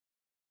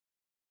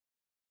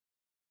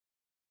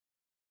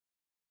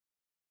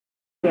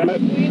Well,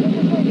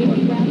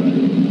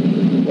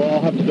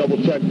 I'll have to double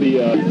check the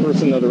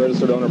person, the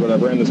registered owner, but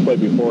I've ran this plate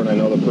before, and I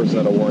know the person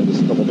had a warrant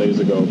just a couple days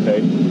ago,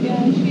 okay?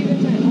 Yeah, she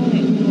doesn't own it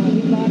anymore.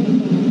 We bought it from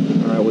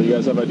her. All right, well, you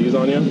guys have IDs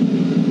on you? I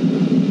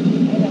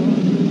don't.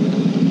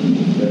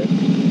 Okay.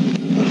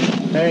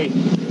 Hey,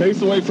 face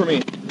away from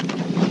me.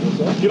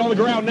 Get on the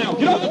ground now.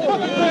 Get on the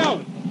fucking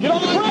ground! Get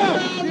on the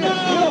ground! Get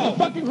on the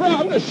fucking ground!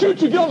 I'm gonna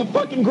shoot you! Get on the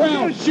fucking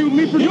ground! Shoot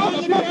me for you on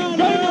the fucking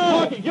gun in your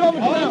pocket! Get on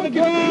the ground!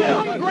 Get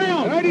on the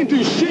ground! I didn't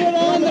do shit! Get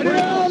on the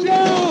ground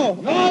now!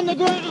 On the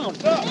ground!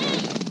 Down!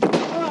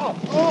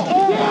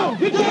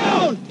 Get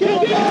down!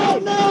 Get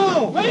down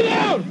now! Lay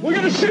down! We're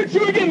gonna shoot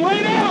you again!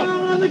 Lay down!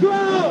 Down on the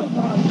ground!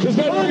 There's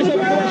no reason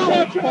for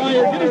shots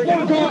fired. Get his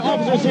phone call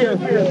officers here.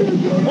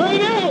 Lay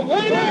down!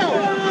 Lay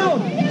down!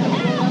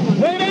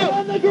 Lay down!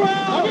 On the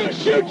ground! I'm gonna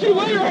shoot you!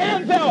 Lay your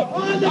hands out! I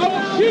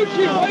will shoot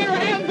you! Lay your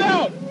hands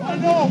out! I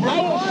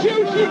will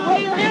shoot you!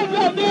 Lay your hands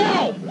out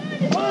now!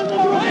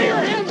 Lay your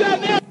hands out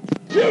now!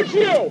 Shoot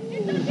you!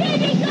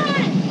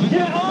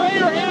 Get on Lay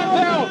your hands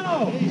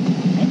out!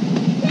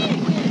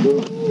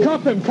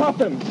 Cuff him! Cuff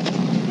him!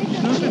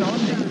 Nothing on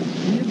there.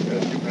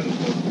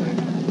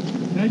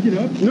 Can I get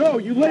up? No,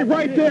 you lay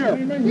right there!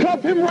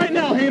 Cuff him right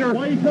now, hater!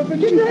 Why are you cuffing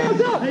me? Get your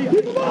hands up! Keep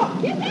him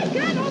up! Get that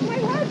gun off my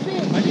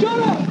husband! Shut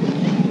up!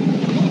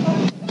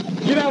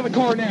 Get out of the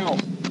car now!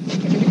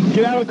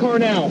 Get out of the car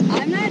now!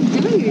 I'm not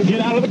doing it.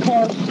 Get out of the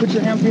car! Put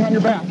your hands behind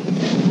your back!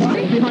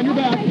 Behind your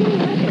back!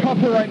 Cuff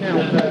her right now!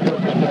 That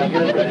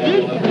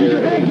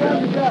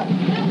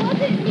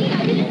wasn't me.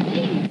 I didn't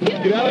see.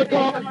 Get out of the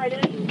car!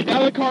 Get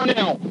out of the car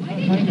now!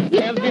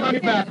 Hands behind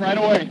your back right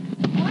away!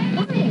 Why am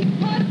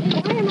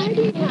I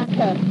being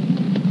handcuffed?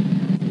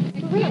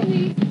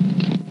 Really?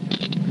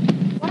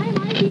 Why am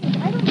I being...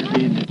 I don't know.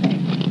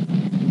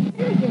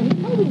 Seriously,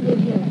 nobody did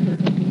this.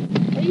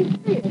 Are you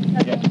serious?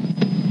 Yes.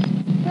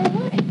 For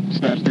what?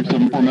 Smash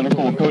 374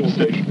 Medical Code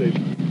Station. Did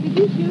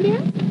you shoot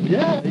him?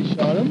 Yeah, they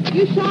shot him.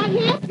 You shot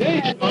him? Yeah,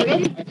 you shot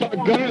him? I saw a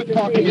gun in his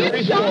pocket.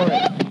 You shot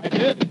him? I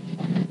did.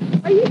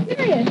 Are you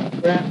serious?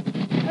 Yeah.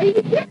 Are you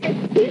serious?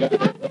 You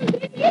shot him,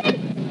 did you?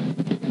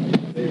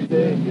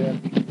 Yeah.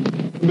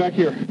 Come back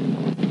here. I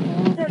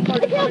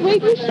can't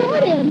believe you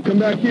shot him. Come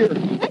back here.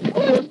 Of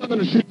course I'm going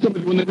to shoot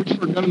somebody when they reach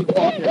for a gun in the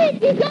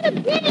pocket. You got a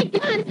BB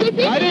gun.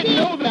 I didn't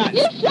know that.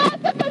 You shot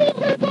somebody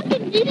with a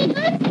fucking BB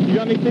gun? You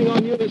got anything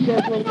on you that's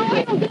short for a No,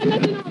 I don't got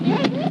nothing on me. I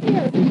live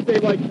here. You stay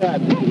like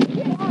that. Yeah, you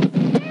get on.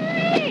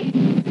 Hey!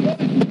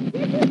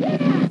 Get your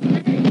gun out.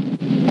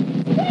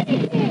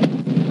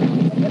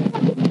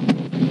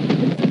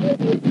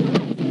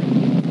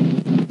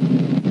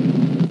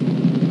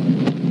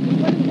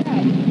 What is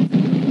that?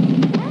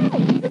 Ow,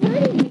 you're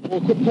hurting me.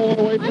 Well, quit pulling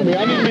away from me.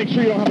 I need to make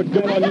sure you don't have a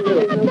gun on I don't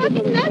you. have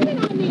fucking nothing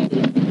on me. I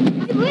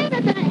live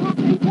at that house.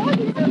 I'm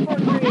walking out.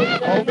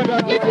 Follow me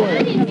back this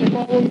way.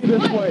 Follow me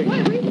this way.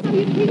 What reason are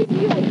you treating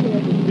me like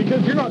this?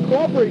 Because you're not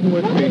cooperating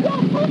with Oh my me. God,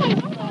 oh my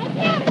God, I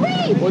can't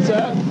breathe. What's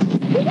that?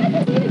 He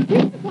doesn't need to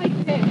treat us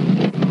like this.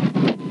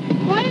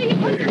 Why did you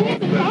put your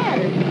hand in the car?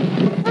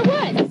 For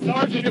what?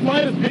 Sergeant, you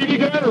find his BB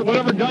gun or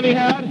whatever gun he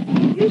had?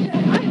 You should,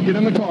 Get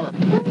in the car.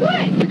 for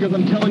what? Because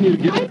I'm telling you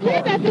to get I in the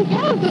live car. at this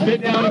house.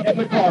 Sit down and get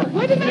in the car.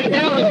 What did I Sit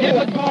down and get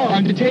in the car.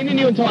 I'm detaining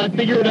you until I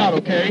figure it out,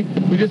 okay?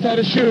 We just had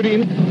a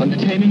shooting. I'm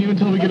detaining you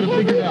until we get it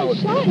figured out.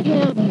 Shot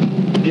him.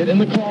 Get in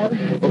the car,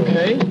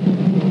 okay?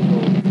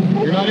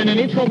 You're not in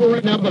any trouble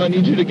right now, but I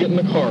need you to get in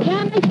the car.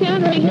 Can't I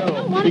stand right here? I don't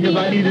No, want because to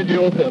I need to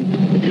deal with him.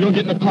 If you don't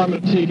get in the car, I'm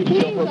going to take you to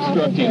jail for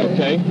obstructing,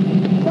 okay?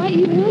 Why,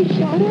 you really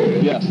shot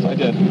him? Yes, I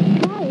did.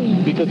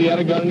 Why? Because he had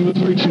a gun and he was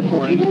reaching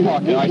for it in his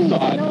pocket. I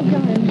saw No it.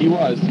 gun. He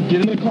was.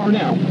 Get in the car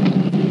now. I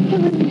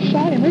can't believe you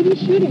shot him. Where did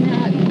you shoot him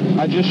at?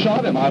 I just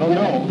shot him. I don't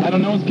know. I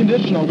don't know his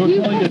condition. I'll go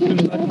tell you as soon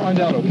as I find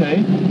out,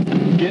 okay?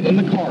 Get in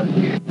the car.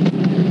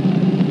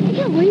 I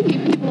can't believe you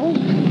people.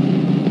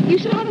 You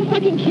shot a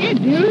fucking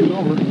kid, dude. It's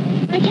over.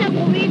 I can't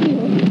believe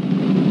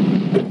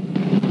you.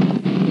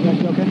 You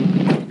guys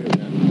okay?